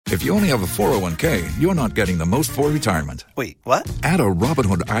If you only have a 401k, you're not getting the most for retirement. Wait, what? Add a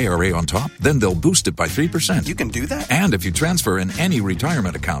Robinhood IRA on top, then they'll boost it by 3%. You can do that? And if you transfer in any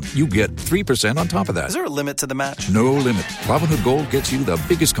retirement account, you get 3% on top of that. Is there a limit to the match? No limit. Robinhood Gold gets you the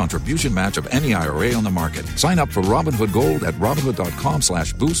biggest contribution match of any IRA on the market. Sign up for Robinhood Gold at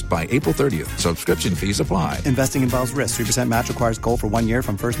Robinhood.com/boost by April 30th. Subscription fees apply. Investing involves risk. 3% match requires gold for 1 year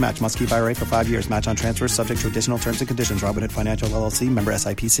from first match. Must keep IRA for 5 years. Match on transfers subject to additional terms and conditions. Robinhood Financial LLC, member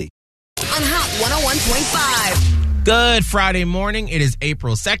SIPC. On Hot 101.5. Good Friday morning. It is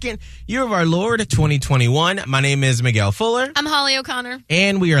April 2nd, year of our Lord 2021. My name is Miguel Fuller. I'm Holly O'Connor.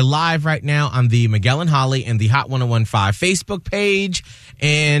 And we are live right now on the Miguel and Holly and the Hot 101.5 Facebook page.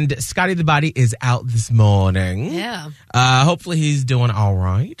 And Scotty the Body is out this morning. Yeah. Hopefully he's doing all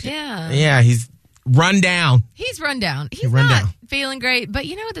right. Yeah. Yeah, he's run down. He's run down. He's not feeling great. But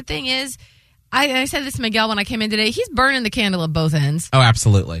you know what the thing is? I said this to Miguel when I came in today. He's burning the candle at both ends. Oh,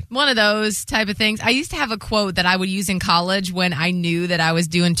 absolutely. One of those type of things. I used to have a quote that I would use in college when I knew that I was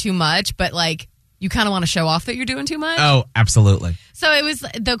doing too much, but like you kind of want to show off that you're doing too much. Oh, absolutely. So it was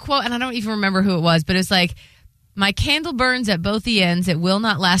the quote, and I don't even remember who it was, but it's like, my candle burns at both the ends. It will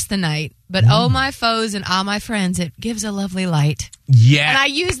not last the night. But oh, my foes and all my friends, it gives a lovely light. Yeah. And I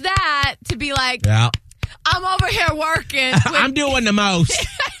use that to be like, yeah. I'm over here working. I'm doing the most.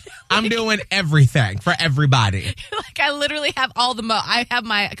 I'm doing everything for everybody. Like I literally have all I have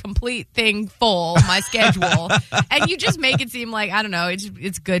my complete thing full, my schedule. And you just make it seem like, I don't know,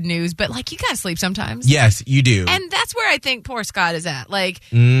 it's good news. But like you got to sleep sometimes. Yes, you do. And that's where I think poor Scott is at. Like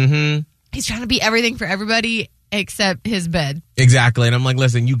he's trying to be everything for everybody except his bed. Exactly. And I'm like,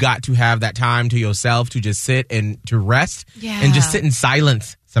 listen, you got to have that time to yourself to just sit and to rest and just sit in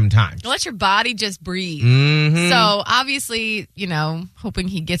silence sometimes. Let your body just breathe. So obviously, you know, hoping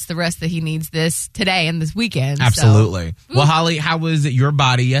he gets the rest that he needs today and this weekend. Absolutely. So. Well, Holly, how was your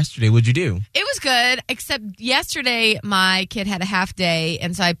body yesterday? What'd you do? It was good, except yesterday my kid had a half day,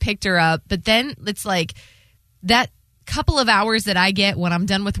 and so I picked her up. But then it's like that couple of hours that I get when I'm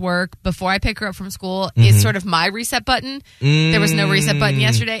done with work before I pick her up from school is sort of my reset button. There was no reset button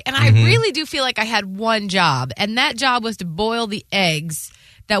yesterday. And I really do feel like I had one job, and that job was to boil the eggs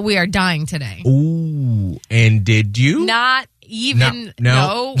that we are dying today. Ooh, and did you? Not even.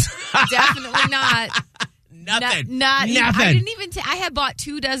 No, definitely not. Nothing. Nothing. I didn't even. I had bought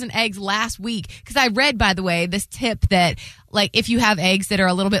 24 eggs last week because I read, by the way, this tip that like if you have eggs that are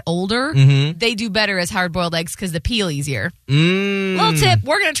a little bit older, they do better as hard boiled eggs because the peel easier. Little tip.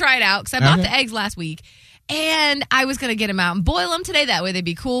 We're gonna try it out because I bought the eggs last week. And I was going to get them out and boil them today. That way they'd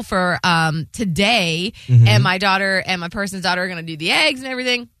be cool for today. And my daughter and my person's daughter are going to do the eggs and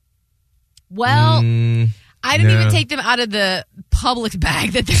everything. Well, I didn't even take them out of the Publix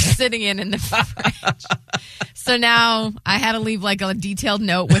bag that they're sitting in the fridge. So now I had to leave like a detailed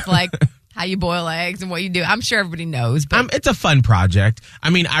note with like how you boil eggs and what you do. I'm sure everybody knows. But it's a fun project. I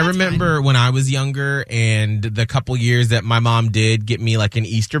mean, I remember when I was younger and the couple years that my mom did get me like an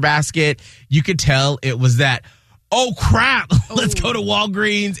Easter basket, you could tell it was that, oh, crap, let's go to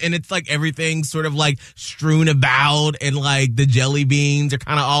Walgreens. And it's like everything's sort of like strewn about and like the jelly beans are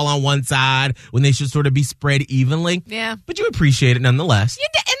kind of all on one side when they should sort of be spread evenly. Yeah. But you appreciate it nonetheless.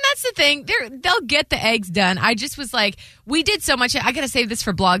 And that's the thing. They'll get the eggs done. I just was like, we did so much. I got to save this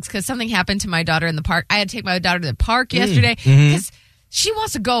for blogs because something happened to my daughter in the park. I had to take my daughter to the park yesterday because she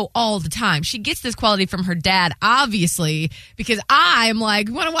wants to go all the time. She gets this quality from her dad, obviously, because I'm like,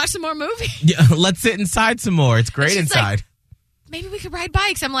 want to watch some more movies? Yeah, let's sit inside some more. It's great inside. Like, maybe we could ride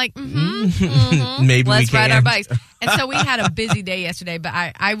bikes. I'm like, maybe let's we can ride our bikes. And so we had a busy day yesterday, but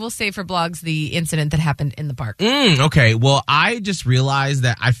I will say for blogs the incident that happened in the park. Okay, well, I just realized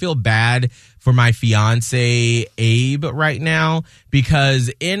that I feel bad for my fiance Abe right now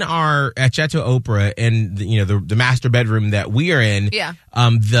because in our at Chateau Oprah and the master bedroom that we are in,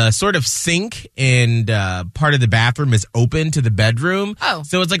 the sort of sink and part of the bathroom is open to the bedroom. Oh,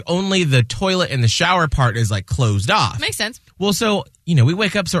 so it's like only the toilet and the shower part is like closed off. Makes sense. Well, so we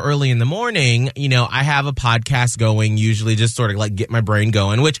wake up so early in the morning. I have a podcast going, usually just sort of like get my brain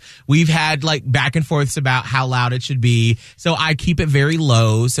going, which we've had like back and forths about how loud it should be. So I keep it very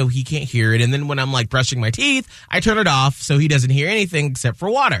low so he can't hear it. And then when I'm like brushing my teeth, I turn it off so he doesn't hear anything except for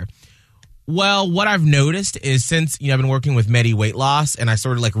water. Well, what I've noticed is since, I've been working with Medi weight loss and I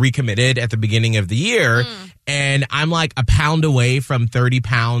sort of like recommitted at the beginning of the year and I'm like a pound away from 30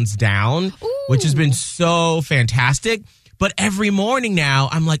 pounds down, which has been so fantastic. But every morning now,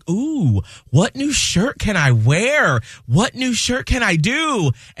 I'm like, ooh, what new shirt can I wear? What new shirt can I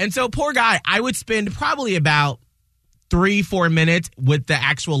do? And so poor guy, I would spend probably about 3-4 minutes with the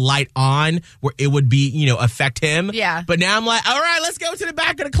actual light on where it would be, affect him. Yeah. But now I'm like, all right, let's go to the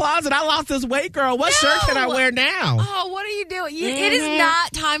back of the closet. I lost this weight, girl. What shirt can I wear now? Oh, what are you doing? It is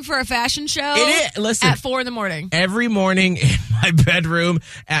not time for a fashion show. It is. Listen. At 4 a.m. Every morning in my bedroom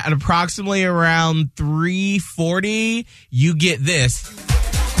at approximately around 3:40, you get this.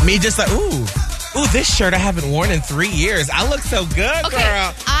 Me just like, ooh, this shirt I haven't worn in 3 years. I look so good, Okay,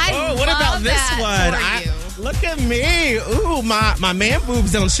 girl. What about this that one? Look at me. Ooh, my man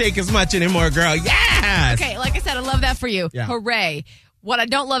boobs don't shake as much anymore, girl. Yes. Okay, like I said, I love that for you. Yeah. Hooray. What I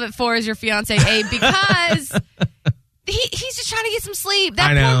don't love it for is your fiance, Abe, because he's just trying to get some sleep. That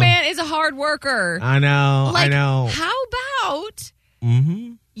poor man is a hard worker. I know. How about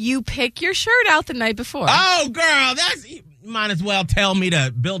you pick your shirt out the night before? Oh, girl, you might as well tell me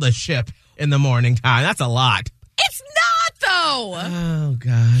to build a ship in the morning time. That's a lot. It's not, though. Oh,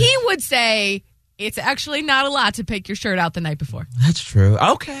 God. He would say it's actually not a lot to pick your shirt out the night before. That's true.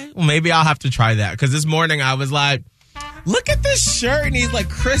 Okay. Well, maybe I'll have to try that. Because this morning I was like, look at this shirt. And he's like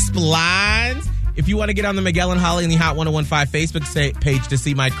crisp lines. If you want to get on the Miguel and Holly and the Hot 1015 Facebook page to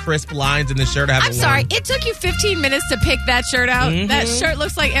see my crisp lines in the shirt I haven't I'm sorry. worn. It took you 15 minutes to pick that shirt out. Mm-hmm. That shirt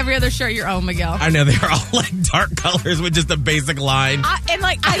looks like every other shirt you own, Miguel. I know. They're all like dark colors with just a basic line. I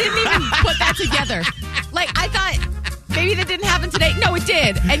didn't even put that together. I thought maybe that didn't happen today. No, it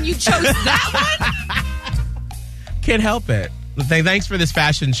did. And you chose that one? Can't help it. Thanks for this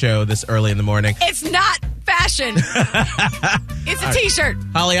fashion show this early in the morning. It's not fashion. It's a T-shirt.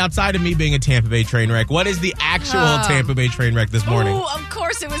 Holly, outside of me being a Tampa Bay train wreck, what is the actual Tampa Bay train wreck this morning? Oh, of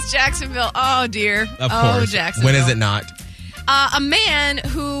course it was Jacksonville. Oh, dear. Of course. Jacksonville. When is it not? A man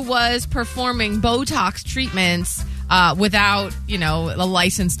who was performing Botox treatments without, a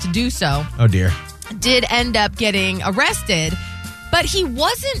license to do so. Oh, dear. Did end up getting arrested, but he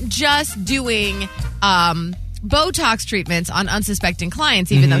wasn't just doing Botox treatments on unsuspecting clients,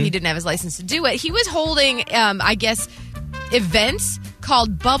 even though he didn't have his license to do it. He was holding, events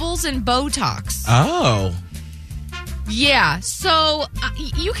called Bubbles and Botox. Oh. Yeah, so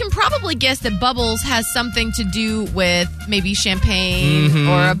you can probably guess that Bubbles has something to do with maybe champagne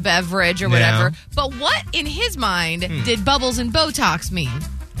or a beverage or whatever. Yeah. But what, in his mind, did Bubbles and Botox mean?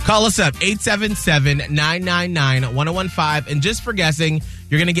 Call us up, 877-999-1015. And just for guessing,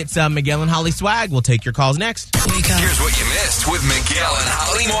 you're going to get some Miguel and Holly swag. We'll take your calls next. Here's what you missed with Miguel and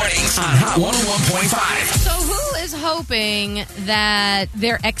Holly mornings on Hot 101.5. So who is hoping that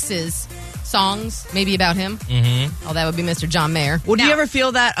their ex's songs may be about him? Oh, that would be Mr. John Mayer. Well, do you ever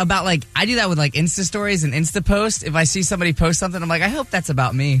feel that about, I do that with, Insta stories and Insta posts. If I see somebody post something, I'm like, I hope that's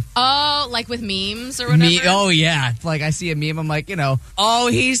about me. Oh, like with memes or whatever? Oh, yeah. I see a meme, I'm like, oh,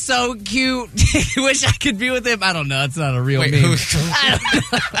 he's so cute. Wish I could be with him. I don't know. It's not a real meme.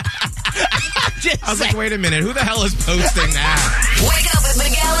 I was like, wait a minute. Who the hell is posting that? Wake up with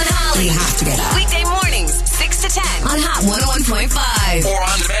Miguel and Holly. You have to get up. Weekday mornings, 6 to 10 on Hot 101.5. Or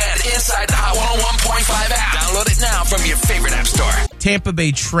on demand inside the Hot 101.5 app. Download it now from your favorite app store. Tampa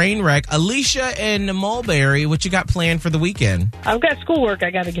Bay train wreck. Alicia in Mulberry, what you got planned for the weekend? I've got schoolwork I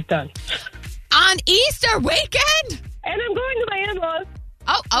got to get done. On Easter weekend? And I'm going to my in-laws.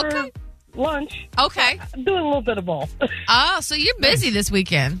 Oh, okay. Lunch. Okay. I'm doing a little bit of both. Oh, so you're busy this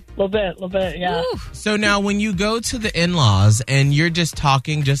weekend. A little bit, yeah. Ooh. So now when you go to the in-laws and you're just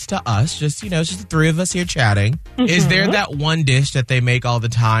talking just to us, it's just the three of us here chatting, is there that one dish that they make all the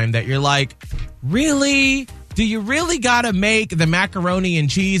time that you're like, really? Do you really got to make the macaroni and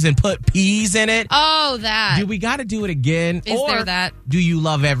cheese and put peas in it? Oh, that. Do we got to do it again? Is there that? Do you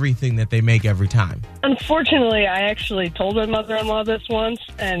love everything that they make every time? Unfortunately, I actually told my mother-in-law this once,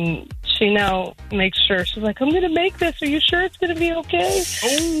 and she now makes sure. She's like, I'm going to make this. Are you sure it's going to be okay?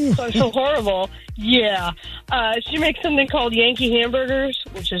 Oh. So I feel horrible. Yeah. She makes something called Yankee hamburgers,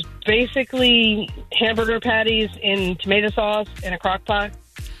 which is basically hamburger patties in tomato sauce in a crock pot.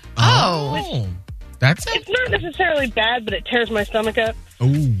 Oh. That's it? It's not necessarily bad, but it tears my stomach up.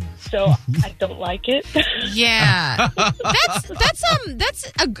 Ooh. So I don't like it. Yeah. That's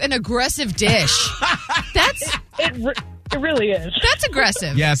an aggressive dish. It really is. That's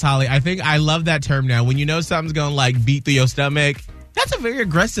aggressive. Yes, Holly. I think I love that term now. When you know something's going to beat through your stomach, that's a very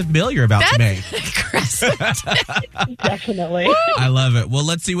aggressive meal you're about to make. Aggressive. Definitely. I love it. Well,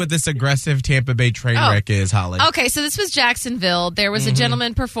 let's see what this aggressive Tampa Bay train wreck is, Holly. Okay, so this was Jacksonville. There was a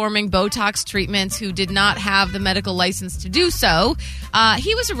gentleman performing Botox treatments who did not have the medical license to do so.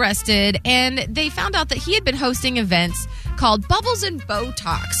 He was arrested, and they found out that he had been hosting events called Bubbles and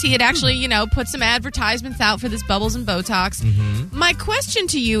Botox. He had actually, put some advertisements out for this Bubbles and Botox. My question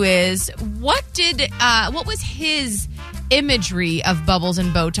to you is, what was his imagery of bubbles and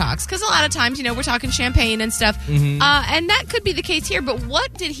Botox. Because a lot of times, we're talking champagne and stuff. And that could be the case here. But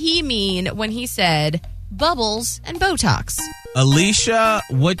what did he mean when he said bubbles and Botox? Alicia,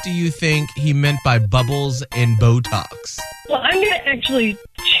 what do you think he meant by bubbles and Botox? Well, I'm going to actually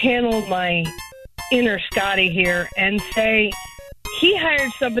channel my inner Scotty here and say he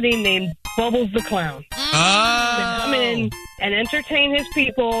hired somebody named Bubbles the Clown to come in and entertain his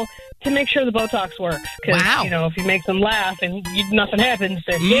people to make sure the Botox works. Because, if you make them laugh and nothing happens,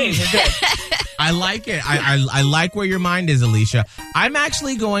 then yay, we're good. I like it. I like where your mind is, Alicia. I'm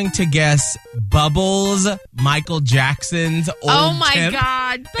actually going to guess Bubbles, Michael Jackson's old Oh, my temp.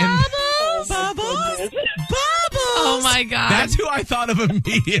 God. Bubbles. Bubbles. Oh, my God. That's who I thought of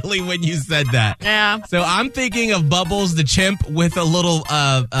immediately when you said that. Yeah. So I'm thinking of Bubbles the chimp with a little IV.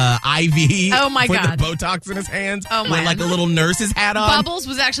 Oh, my God. With the Botox in his hands. Oh, my. With like a little nurse's hat on. Bubbles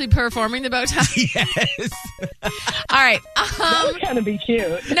was actually performing the Botox. Yes. All right. That would kind of be cute.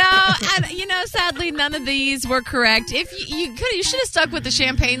 No, and sadly, none of these were correct. If you should have stuck with the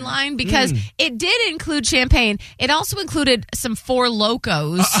champagne line because it did include champagne. It also included some Four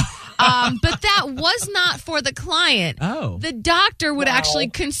Locos. But that was not for the client. Oh. The doctor would actually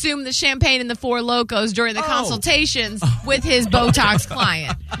consume the champagne and the Four Locos during the consultations with his Botox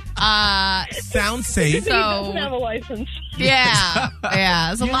client. Sounds safe. He doesn't have a license. Yeah.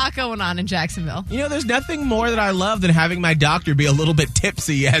 There's a lot going on in Jacksonville. There's nothing more that I love than having my doctor be a little bit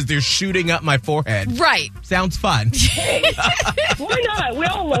tipsy as they're shooting up my forehead. Right. Sounds fun. Why not? We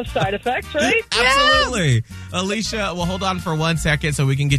all love side effects, right? Absolutely. Alicia, well, hold on for 1 second so we can get